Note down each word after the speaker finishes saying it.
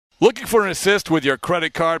Looking for an assist with your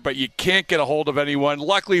credit card, but you can't get a hold of anyone?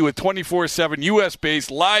 Luckily, with 24/7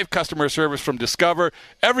 U.S.-based live customer service from Discover,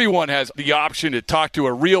 everyone has the option to talk to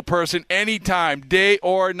a real person anytime, day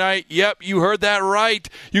or night. Yep, you heard that right.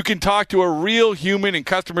 You can talk to a real human in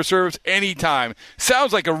customer service anytime.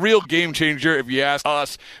 Sounds like a real game changer if you ask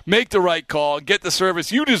us. Make the right call and get the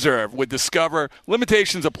service you deserve with Discover.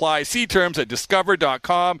 Limitations apply. See terms at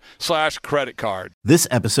discover.com/creditcard. This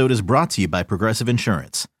episode is brought to you by Progressive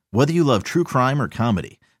Insurance. Whether you love true crime or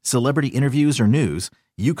comedy, celebrity interviews or news,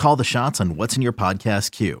 you call the shots on what's in your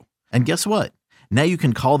podcast queue. And guess what? Now you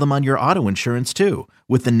can call them on your auto insurance too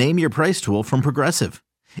with the Name Your Price tool from Progressive.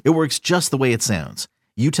 It works just the way it sounds.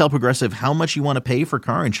 You tell Progressive how much you want to pay for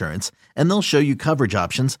car insurance, and they'll show you coverage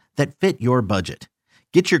options that fit your budget.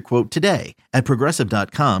 Get your quote today at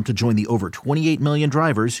Progressive.com to join the over 28 million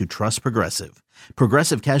drivers who trust Progressive.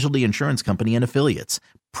 Progressive Casualty Insurance Company and Affiliates.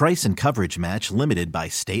 Price and coverage match limited by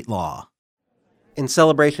state law. In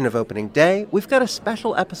celebration of opening day, we've got a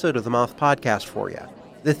special episode of the Moth Podcast for you.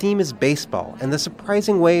 The theme is baseball and the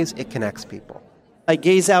surprising ways it connects people. I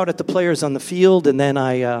gaze out at the players on the field, and then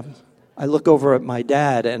I look over at my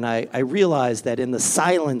dad, and I realize that in the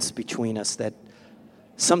silence between us that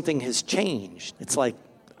something has changed. It's like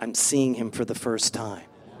I'm seeing him for the first time.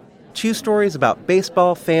 2 stories about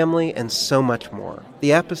baseball, family, and so much more.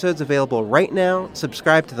 The episode's available right now.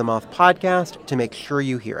 Subscribe to the Moth Podcast to make sure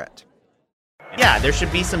you hear it. Yeah, there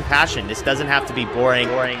should be some passion. This doesn't have to be boring.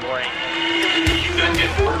 You done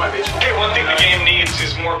getting bored by baseball? Hey, one thing the game needs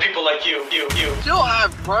is more people like you. Still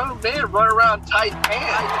have grown men run around tight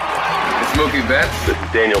pants. It's Mookie Betts. This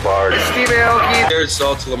is Daniel Bard. Steve Aoki. There's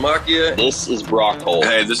Sal Talamacchia. This is Brock Holt.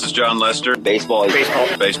 Hey, this is John Lester. Baseball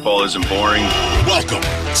isn't boring. Welcome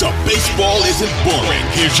to Baseball Isn't Boring.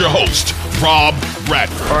 Here's your host, Rob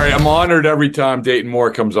Bradford. All right, I'm honored every time Dayton Moore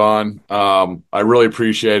comes on. I really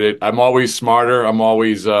appreciate it. I'm always smarter. I'm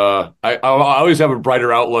always I always have a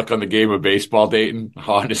brighter outlook on the game of baseball, Dayton,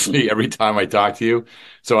 honestly, every time I talk to you.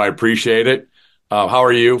 So I appreciate it. How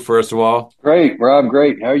are you, first of all? Great, Rob.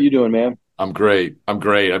 Great. How are you doing, man? I'm great. I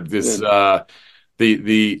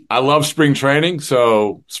love spring training,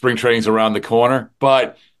 so spring training's around the corner.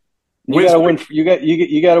 But you got to win. You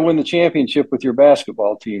got to win the championship with your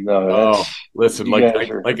basketball team, though. Listen,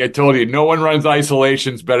 like I told you, no one runs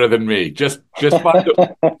isolations better than me. Just find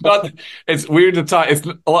it's weird to talk. It's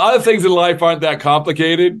a lot of things in life aren't that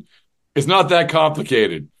complicated. It's not that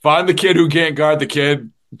complicated. Find the kid who can't guard the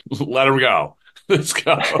kid. Let him go. Let's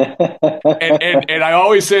go. and I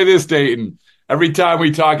always say this, Dayton. Every time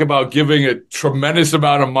we talk about giving a tremendous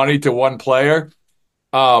amount of money to one player,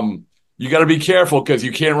 you got to be careful because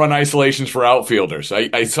you can't run isolations for outfielders.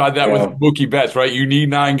 I saw that with Mookie Betts, right? You need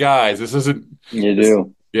 9 guys. This isn't. You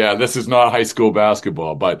do. This is not high school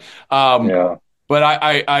basketball. But But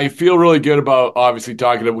I feel really good about obviously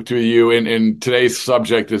talking to you. And today's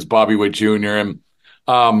subject is Bobby Witt Jr. And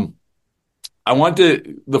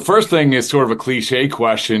the first thing is sort of a cliche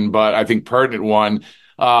question, but I think pertinent one.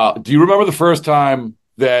 Do you remember the first time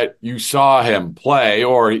that you saw him play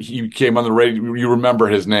or he came on the radio? You remember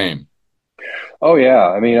his name? Oh, yeah.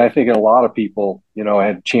 I mean, I think a lot of people,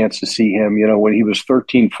 had a chance to see him, when he was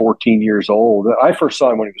 13, 14 years old. I first saw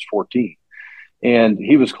him when he was 14. And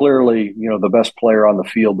he was clearly, the best player on the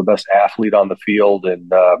field, the best athlete on the field.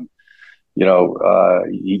 And,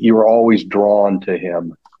 you were always drawn to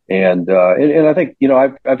him. And I think,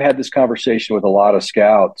 I've had this conversation with a lot of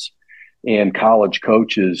scouts and college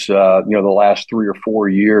coaches, the last 3 or 4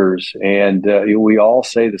 years. And we all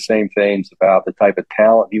say the same things about the type of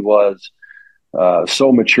talent he was,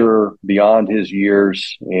 so mature beyond his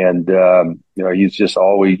years. And, he's just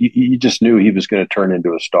always, you just knew he was going to turn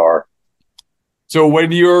into a star. So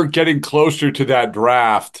when you're getting closer to that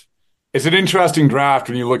draft, it's an interesting draft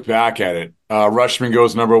when you look back at it. Rutschman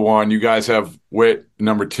goes number 1. You guys have Witt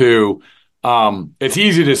number 2. It's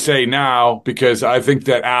easy to say now because I think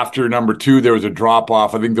that after number 2, there was a drop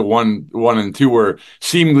off. I think the one and 2 were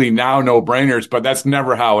seemingly now no brainers, but that's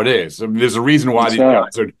never how it is. I mean, there's a reason why these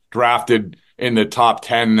guys are drafted in the top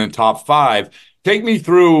 10 and the top 5. Take me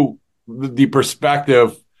through the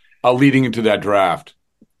perspective leading into that draft.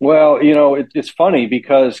 Well, it's funny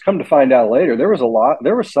because come to find out later, there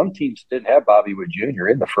were some teams that didn't have Bobby Witt Jr.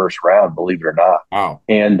 in the first round, believe it or not. Wow.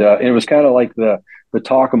 And it was kind of like the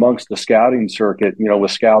talk amongst the scouting circuit, with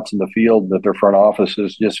scouts in the field, that their front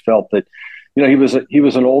offices just felt that, he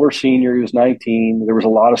was an older senior. He was 19. There was a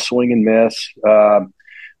lot of swing and miss.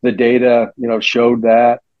 The data, showed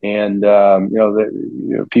that. And,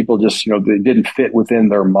 people just, they didn't fit within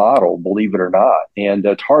their model, believe it or not. And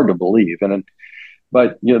it's hard to believe. And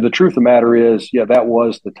But, the truth of the matter is, that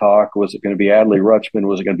was the talk. Was it going to be Adley Rutschman?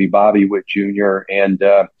 Was it going to be Bobby Witt Jr.? And,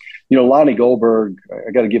 Lonnie Goldberg,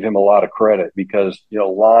 I got to give him a lot of credit because,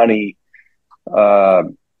 Lonnie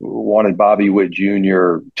wanted Bobby Witt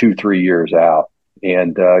Jr. 2-3 years out.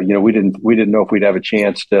 And, we didn't know if we'd have a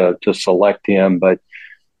chance to select him, but,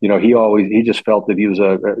 he just felt that he was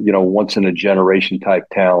a once in a generation type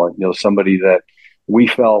talent, somebody that we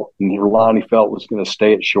felt and Lonnie felt was going to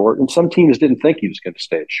stay at short. And some teams didn't think he was going to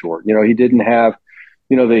stay at short. He didn't have,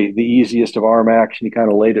 the easiest of arm action. He kind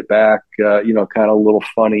of laid it back, kind of a little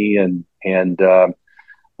funny. And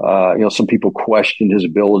some people questioned his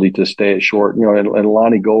ability to stay at short, and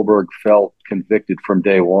Lonnie Goldberg felt convicted from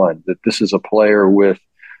day one that this is a player with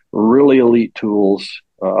really elite tools,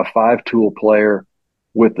 a 5-tool player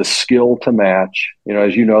with the skill to match.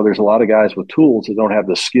 As there's a lot of guys with tools that don't have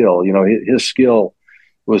the skill. His skill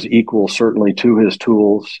was equal certainly to his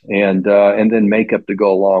tools, and then makeup to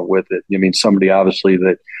go along with it. Somebody obviously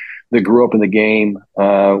that grew up in the game.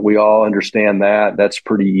 We all understand that. That's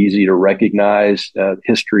pretty easy to recognize.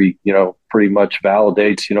 History, pretty much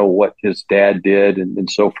validates, what his dad did and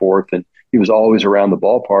so forth. And he was always around the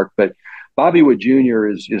ballpark. But Bobby Witt Jr.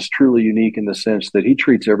 is truly unique in the sense that he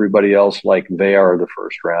treats everybody else like they are the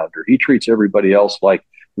first rounder. He treats everybody else like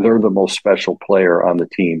they're the most special player on the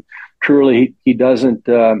team. Truly, he doesn't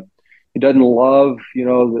love,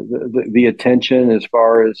 the attention as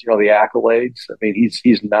far as, the accolades.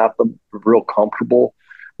 He's not real comfortable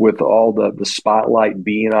with all the spotlight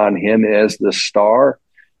being on him as the star.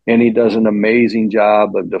 And he does an amazing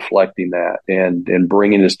job of deflecting that and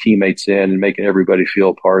bringing his teammates in and making everybody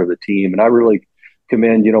feel part of the team. And I really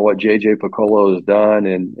commend, what J.J. Piccolo has done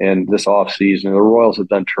and this offseason. The Royals have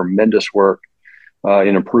done tremendous work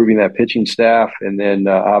in improving that pitching staff. And then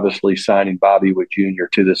obviously signing Bobby Witt Jr.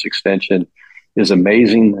 to this extension is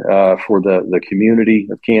amazing for the community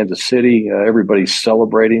of Kansas City. Everybody's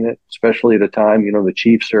celebrating it, especially at a time, the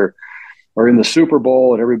Chiefs are in the Super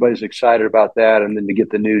Bowl and everybody's excited about that. And then to get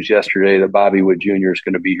the news yesterday that Bobby Witt Jr. is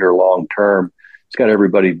going to be here long term, it's got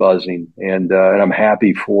everybody buzzing. And I'm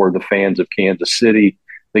happy for the fans of Kansas City.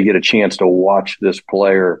 They get a chance to watch this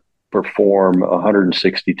player perform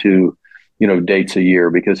 162 dates a year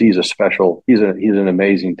because he's an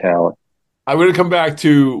amazing talent. I'm going to come back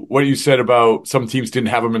to what you said about some teams didn't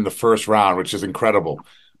have him in the first round, which is incredible.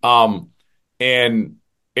 And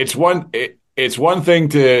it's one thing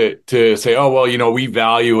to say, oh, well, we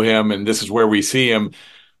value him and this is where we see him.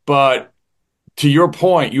 But to your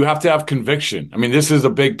point, you have to have conviction. This is a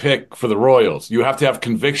big pick for the Royals. You have to have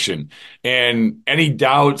conviction. And any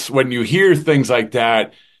doubts when you hear things like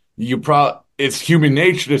that, it's human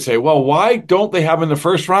nature to say, well, why don't they have him in the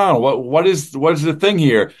first round? What is the thing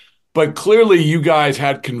here? But clearly you guys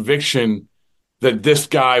had conviction that this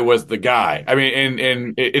guy was the guy.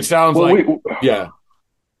 And it sounds yeah.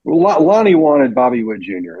 Well, Lonnie wanted Bobby Witt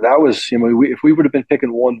Jr. That was, if we would have been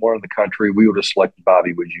picking one more in the country, we would have selected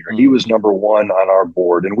Bobby Witt Jr. He was number one on our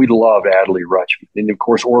board, and we love Adley Rutschman. And of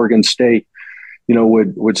course, Oregon State,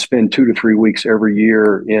 would spend 2 to 3 weeks every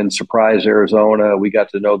year in Surprise, Arizona. We got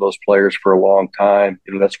to know those players for a long time.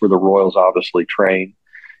 That's where the Royals obviously train.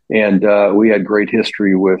 And we had great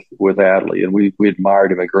history with Adley, and we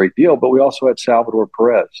admired him a great deal. But we also had Salvador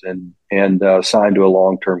Perez and signed to a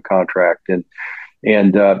long-term contract.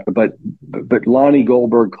 But Lonnie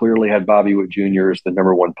Goldberg clearly had Bobby Witt Jr. as the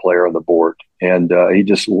number one player on the board, and he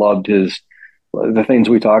just loved the things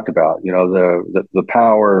we talked about. The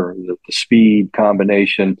power, the speed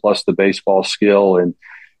combination, plus the baseball skill, and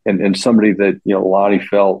somebody that Lonnie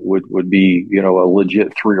felt would be a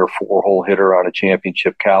legit 3 or 4 hole hitter on a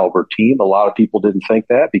championship caliber team. A lot of people didn't think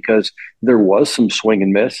that because there was some swing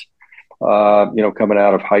and miss. Coming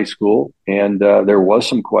out of high school. And there was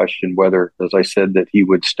some question whether, as I said, that he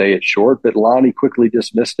would stay at short, but Lonnie quickly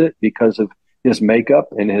dismissed it because of his makeup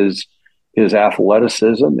and his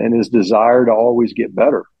athleticism and his desire to always get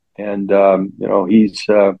better. And,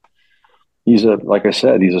 like I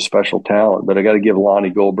said, he's a special talent, but I got to give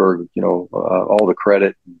Lonnie Goldberg, all the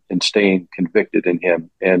credit and staying convicted in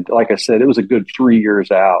him. And like I said, it was a good 3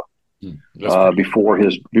 years out before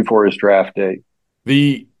his draft day.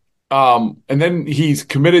 And then he's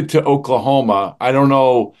committed to Oklahoma. I don't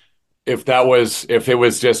know if it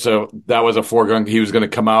was just that was a foregone. He was going to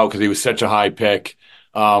come out because he was such a high pick.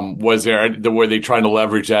 Were they trying to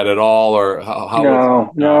leverage that at all, or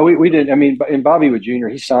how? No, we didn't. In Bobby Witt Jr.,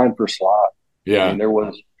 he signed for slot. Yeah, there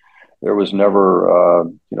was never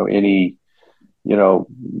any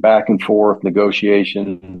back and forth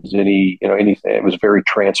negotiations, anything. It was very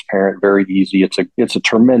transparent, very easy. It's a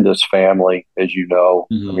tremendous family, as you know.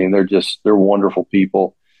 Mm-hmm. They're wonderful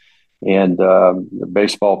people. and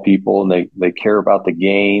baseball people, and they care about the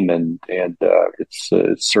game, and it's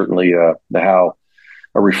certainly how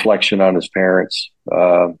a reflection on his parents,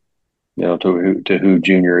 to who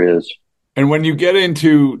Junior is. And when you get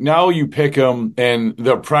into now, you pick him, and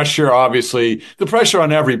the pressure, obviously, the pressure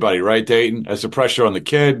on everybody, right, Dayton? As the pressure on the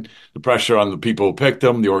kid, the pressure on the people who picked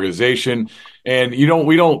him, the organization, and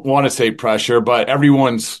we don't want to say pressure, but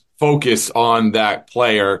everyone's focus on that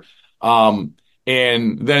player. And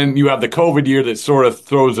then you have the COVID year that sort of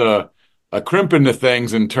throws a crimp into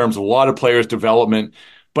things in terms of a lot of players' development.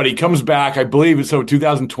 But he comes back, I believe, so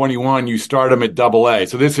 2021, you start him at AA.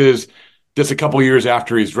 So this is just a couple years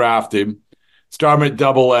after he's drafted. Start him at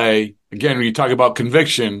AA. Again, when you talk about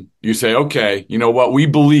conviction, you say, okay, you know what? We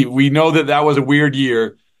know that was a weird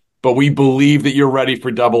year, but we believe that you're ready for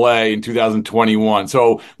AA in 2021.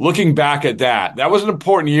 So looking back at that was an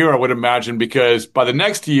important year, I would imagine, because by the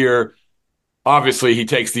next year, obviously he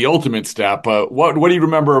takes the ultimate step. But what do you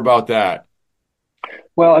remember about that?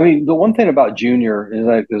 Well, I mean, the one thing about Junior,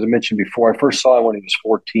 as I mentioned before, I first saw him when he was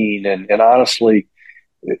 14, and honestly,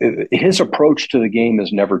 his approach to the game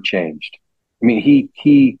has never changed. I mean,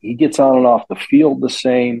 he gets on and off the field the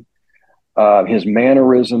same. His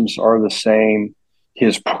mannerisms are the same.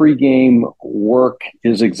 His pregame work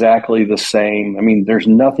is exactly the same. I mean, there's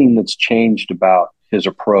nothing that's changed about his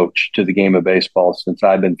approach to the game of baseball since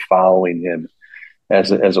I've been following him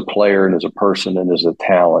as a player and as a person and as a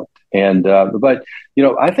talent. And but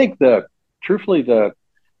I think truthfully the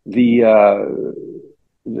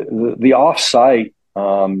off-site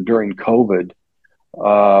during COVID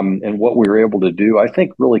and what we were able to do, I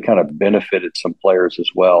think really kind of benefited some players as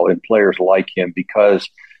well, and players like him, because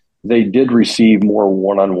they did receive more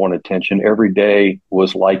one-on-one attention. Every day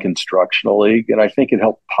was like instructional league, and I think it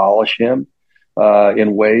helped polish him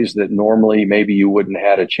in ways that normally maybe you wouldn't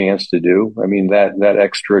had a chance to do. I mean, that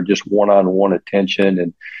extra just one-on-one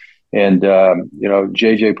attention, and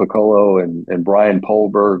JJ Piccolo and Brian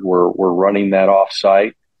Polberg were running that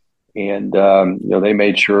off-site. And, they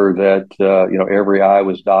made sure that, every I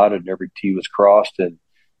was dotted and every T was crossed, and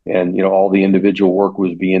all the individual work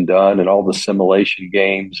was being done, and all the simulation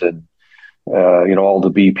games and, all the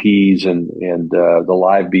BPs and the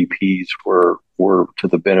live BPs were to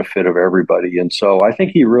the benefit of everybody. And so I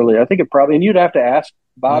think and you'd have to ask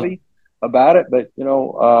Bobby about it, but,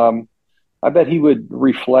 I bet he would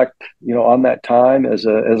reflect, on that time as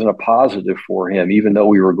a positive for him, even though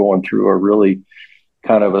we were going through a really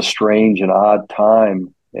kind of a strange and odd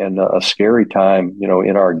time and a scary time,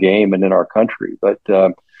 in our game and in our country. But,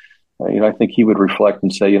 I think he would reflect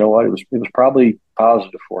and say, you know what, it was probably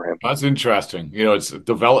positive for him. That's interesting. It's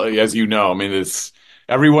developed, as you know, I mean,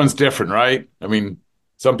 everyone's different, right? I mean,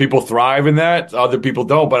 some people thrive in that, other people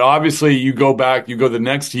don't. But obviously you go the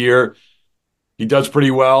next year, he does pretty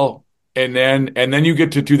well. And then you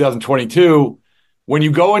get to 2022. When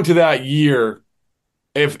you go into that year,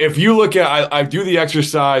 if you look at, I do the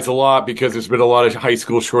exercise a lot because there's been a lot of high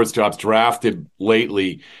school shortstops drafted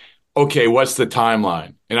lately. Okay, what's the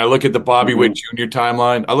timeline? And I look at the Bobby Witt Jr.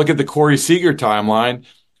 timeline. I look at the Corey Seager timeline,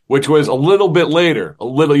 which was a little bit later.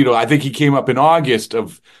 I think he came up in August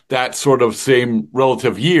of that sort of same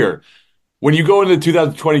relative year. When you go into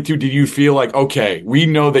 2022, do you feel like, okay, we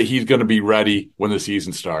know that he's going to be ready when the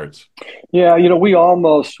season starts? Yeah,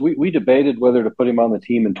 we debated whether to put him on the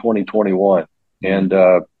team in 2021. And,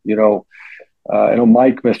 I know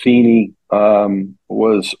Mike Matheny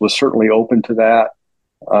was certainly open to that.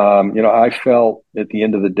 I felt at the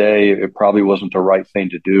end of the day, it probably wasn't the right thing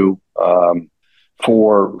to do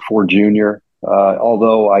for Junior.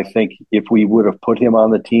 Although I think if we would have put him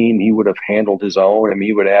on the team, he would have handled his own. I mean,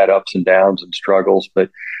 he would have had ups and downs and struggles, but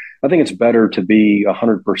I think it's better to be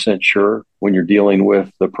 100% sure when you're dealing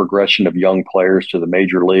with the progression of young players to the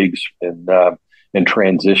major leagues and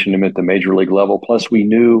transition them at the major league level. Plus, we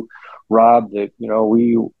knew, Rob, that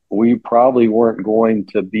we probably weren't going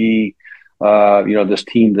to be this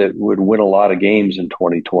team that would win a lot of games in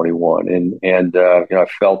 2021, and I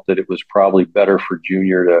felt that it was probably better for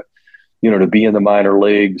Junior to be in the minor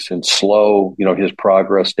leagues and slow his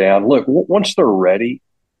progress down. Look, once they're ready,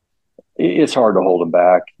 it's hard to hold him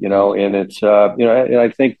back, and it's and I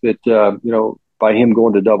think that by him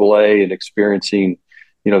going to AA and experiencing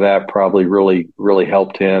that probably really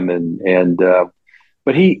helped him,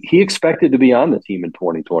 but he expected to be on the team in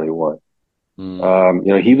 2021.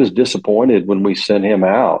 He was disappointed when we sent him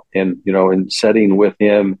out, and in sitting with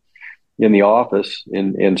him in the office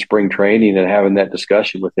in spring training and having that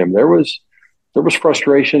discussion with him, there was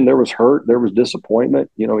frustration, there was hurt, there was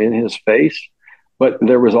disappointment, in his face, but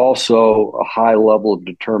there was also a high level of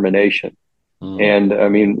determination And I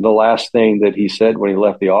mean, the last thing that he said when he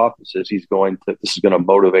left the office is this is going to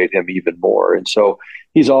motivate him even more. And so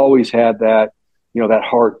he's always had that, that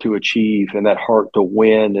heart to achieve and that heart to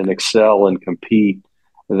win and excel and compete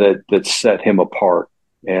that set him apart.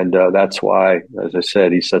 And that's why, as I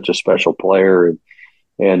said, he's such a special player.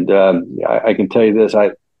 And I can tell you this,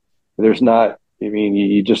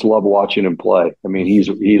 you just love watching him play. I mean,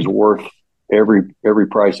 he's worth every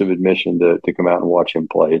price of admission to come out and watch him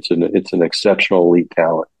play. It's an exceptional elite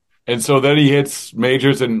talent. And so then he hits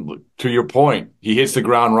majors, and to your point, he hits the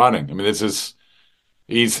ground running. I mean,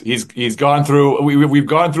 he's gone through. We've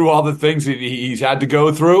gone through all the things he's had to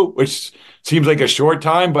go through, which seems like a short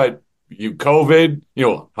time, but COVID,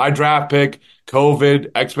 high draft pick,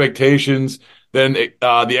 COVID expectations, then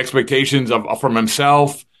the expectations from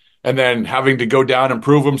himself. And then having to go down and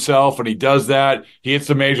prove himself, and he does that. He hits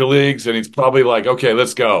the major leagues, and he's probably like, "Okay,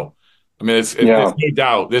 let's go." I mean, there's no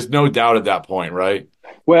doubt. There's no doubt at that point, right?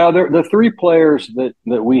 Well, the three players that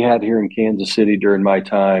we had here in Kansas City during my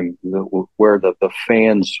time, where the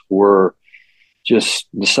fans were just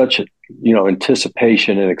such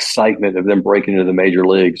anticipation and excitement of them breaking into the major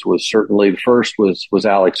leagues, was certainly the first was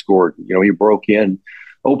Alex Gordon. He broke in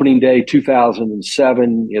opening day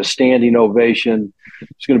 2007, standing ovation.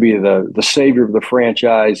 He's going to be the savior of the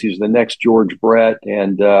franchise. He's the next George Brett.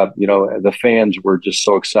 And, the fans were just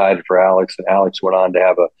so excited for Alex. And Alex went on to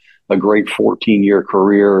have a great 14-year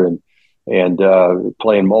career and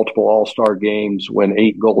playing multiple All-Star games, win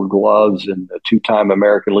 8 Gold Gloves, and a 2-time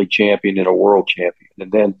American League champion and a world champion.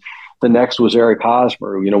 And then the next was Eric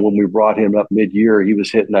Hosmer. When we brought him up mid-year, he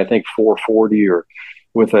was hitting, I think, 440 or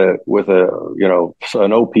with an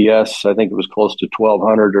OPS, I think it was close to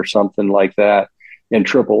 1,200 or something like that in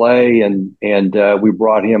AAA, and we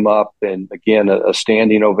brought him up, and again a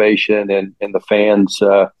standing ovation, and the fans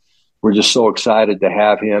were just so excited to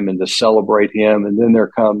have him and to celebrate him. And then there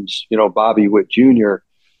comes Bobby Witt Jr.,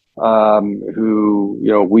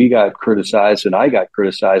 who we got criticized, and I got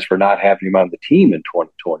criticized for not having him on the team in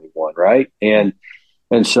 2021, right? And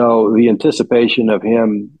so the anticipation of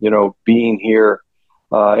him being here.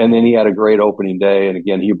 And then he had a great opening day, and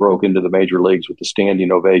again he broke into the major leagues with the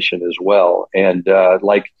standing ovation as well. And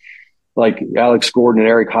like Alex Gordon and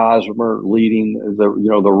Eric Hosmer leading the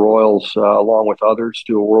Royals along with others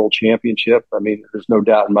to a world championship. I mean, there's no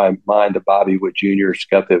doubt in my mind that Bobby Witt Jr.'s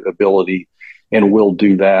got the ability and will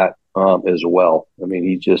do that as well. I mean,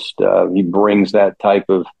 he brings that type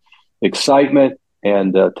of excitement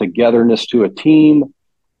and togetherness to a team.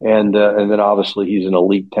 And then obviously he's an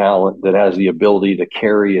elite talent that has the ability to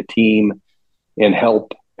carry a team and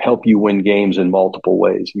help you win games in multiple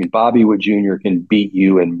ways. I mean, Bobby Witt Jr. can beat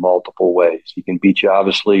you in multiple ways. He can beat you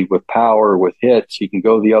obviously with power, with hits. He can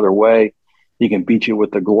go the other way. He can beat you with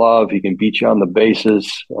the glove. He can beat you on the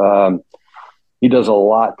bases. He does a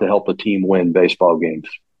lot to help a team win baseball games.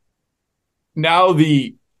 Now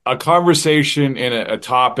a conversation in a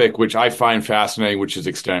topic which I find fascinating, which is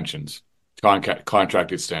extensions.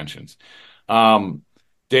 Contract extensions.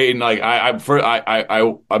 Dayton,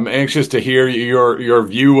 I'm anxious to hear your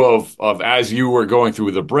view of as you were going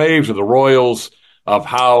through the Braves or the Royals, of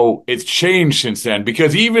how it's changed since then.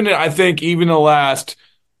 Because I think even the last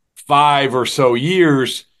 5 or so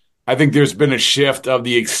years, I think there's been a shift of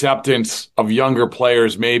the acceptance of younger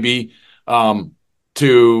players maybe to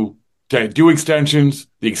do extensions.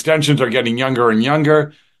 The extensions are getting younger and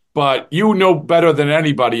younger. But you know better than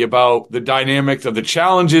anybody about the dynamics of the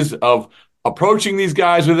challenges of approaching these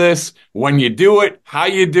guys with this, when you do it, how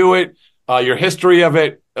you do it, your history of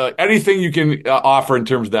it, anything you can offer in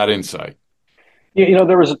terms of that insight.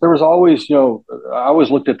 There was always, I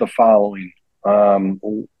always looked at the following.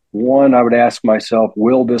 One, I would ask myself,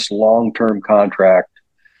 will this long-term contract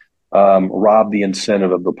rob the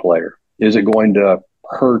incentive of the player? Is it going to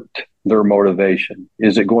hurt their motivation?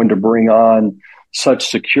 Is it going to bring on such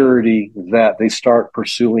security that they start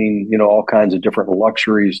pursuing, all kinds of different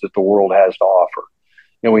luxuries that the world has to offer?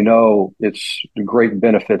 And we know it's great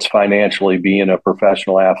benefits financially being a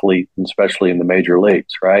professional athlete, especially in the major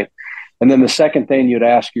leagues, right? And then the second thing you'd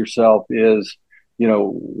ask yourself is,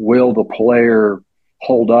 will the player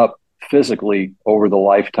hold up physically over the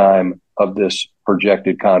lifetime of this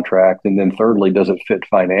projected contract? And then thirdly, does it fit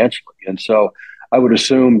financially? And so I would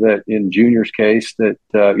assume that in Junior's case that,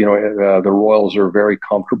 the Royals are very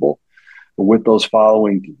comfortable with those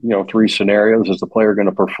following, 3 scenarios. Is the player going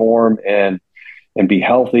to perform and be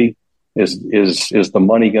healthy? Is the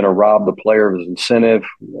money going to rob the player of his incentive?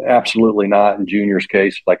 Absolutely not. In Junior's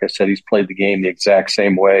case, like I said, he's played the game the exact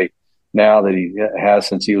same way now that he has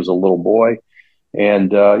since he was a little boy.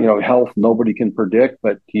 And, health, nobody can predict,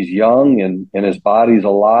 but he's young and his body's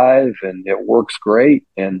alive and it works great.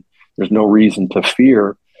 And there's no reason to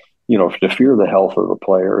fear the health of the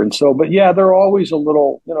player. And so, but yeah, they're always a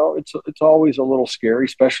little, it's always a little scary,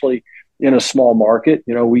 especially in a small market.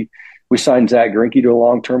 We signed Zach Greinke to a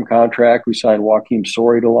long-term contract. We signed Joakim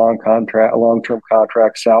Sori to a long-term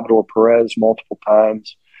contract, Salvador Perez multiple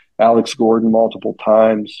times, Alex Gordon multiple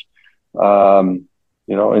times. And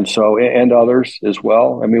others as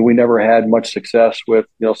well. I mean, we never had much success with,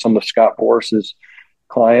 some of Scott Boras's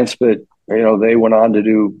clients, but, they went on to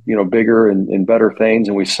do, bigger and better things.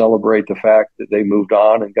 And we celebrate the fact that they moved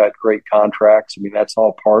on and got great contracts. I mean, that's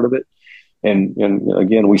all part of it. And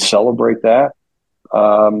again, we celebrate that. We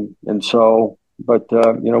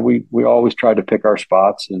always try to pick our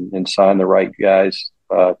spots and sign the right guys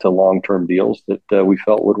to long-term deals that we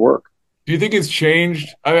felt would work. Do you think it's changed?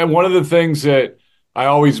 I mean, one of the things that I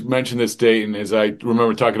always mention this, Dayton, is I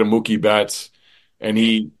remember talking to Mookie Betts, and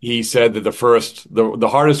he said that the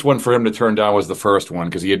hardest one for him to turn down was the first one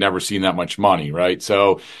because he had never seen that much money, right?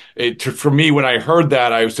 So for me, when I heard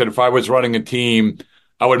that, I said if I was running a team,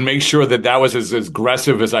 I would make sure that was as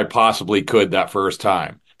aggressive as I possibly could that first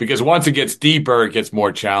time, because once it gets deeper, it gets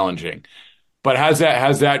more challenging. But has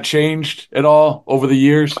that changed at all over the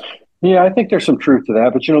years? Yeah, I think there's some truth to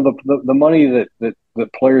that. But the money that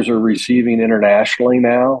players are receiving internationally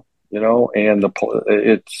now, and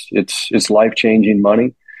it's life-changing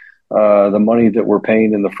money. The money that we're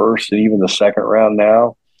paying in the first and even the second round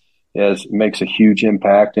now makes a huge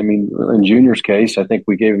impact. I mean, in Junior's case, I think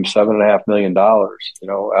we gave him $7.5 million,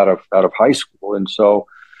 out of high school, and so.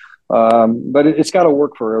 But it's got to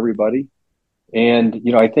work for everybody, and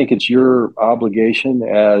I think it's your obligation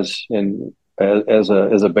as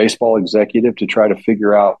a baseball executive to try to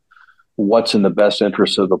figure out what's in the best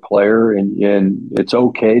interest of the player. And it's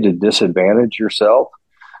okay to disadvantage yourself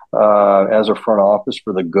as a front office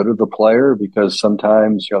for the good of the player, because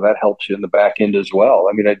sometimes, that helps you in the back end as well.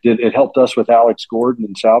 I mean, it helped us with Alex Gordon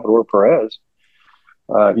and Salvador Perez.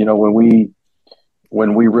 When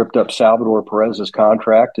we ripped up Salvador Perez's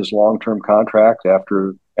contract, his long-term contract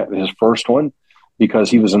after his first one,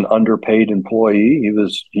 because he was an underpaid employee.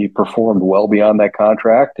 He performed well beyond that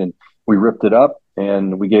contract, and we ripped it up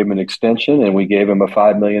and we gave him an extension and we gave him a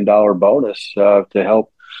 $5 million bonus to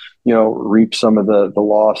help, reap some of the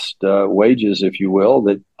lost wages, if you will,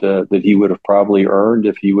 that he would have probably earned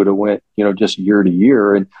if he would have went, just year to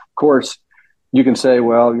year. And of course, you can say,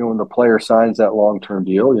 well, when the player signs that long-term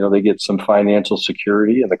deal, they get some financial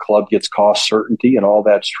security and the club gets cost certainty, and all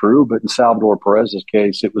that's true. But in Salvador Perez's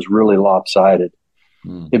case, it was really lopsided.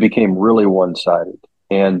 It became really one-sided,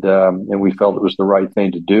 and we felt it was the right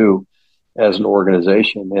thing to do as an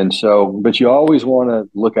organization. And so, but you always want to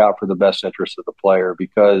look out for the best interest of the player,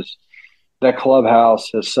 because that clubhouse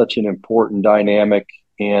has such an important dynamic,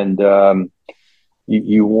 and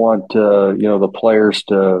you want the players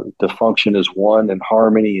to function as one in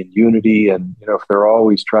harmony and unity. And if they're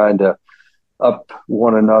always trying to up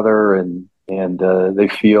one another and they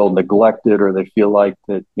feel neglected, or they feel like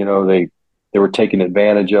that they were taken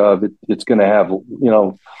advantage of, it's going to have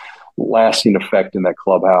lasting effect in that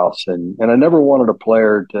clubhouse. And I never wanted a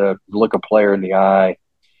player to look a player in the eye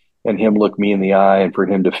and him look me in the eye, and for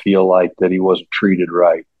him to feel like that he wasn't treated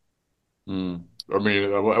right. I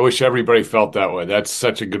mean, I wish everybody felt that way. That's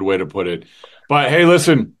such a good way to put it. But hey,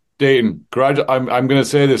 listen, Dayton, I'm going to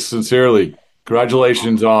say this sincerely.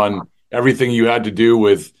 Congratulations on everything you had to do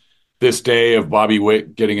with this day of Bobby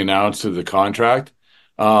Witt getting announced to the contract.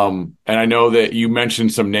 And I know that you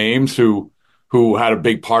mentioned some names who had a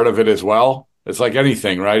big part of it as well. It's like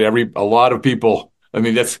anything, right? A lot of people. I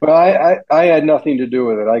mean, that's. Well, I had nothing to do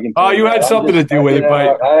with it. I can. Oh, you had something to do with it,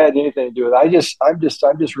 but I had anything to do with it. I'm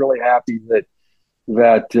just really happy that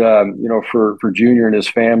for Junior and his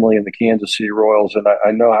family and the Kansas City Royals, and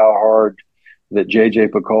I know how hard that J.J.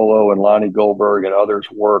 Piccolo and Lonnie Goldberg and others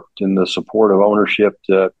worked in the support of ownership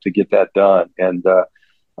to get that done. And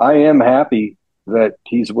I am happy that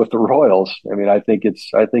he's with the Royals. I mean, I think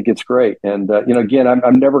it's great. And again,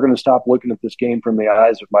 I'm never going to stop looking at this game from the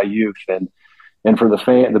eyes of my youth, and for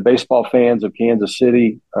the baseball fans of Kansas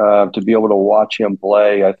City to be able to watch him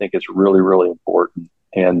play, I think it's really, really important.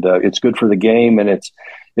 And it's good for the game, and it's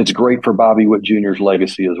great for Bobby Witt Jr.'s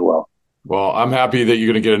legacy as well. Well, I'm happy that you're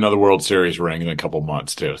going to get another World Series ring in a couple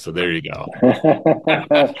months too. So there you go.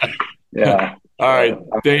 Yeah. All right,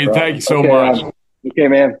 Dave. Thank you so much. Okay,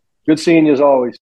 man. Good seeing you as always.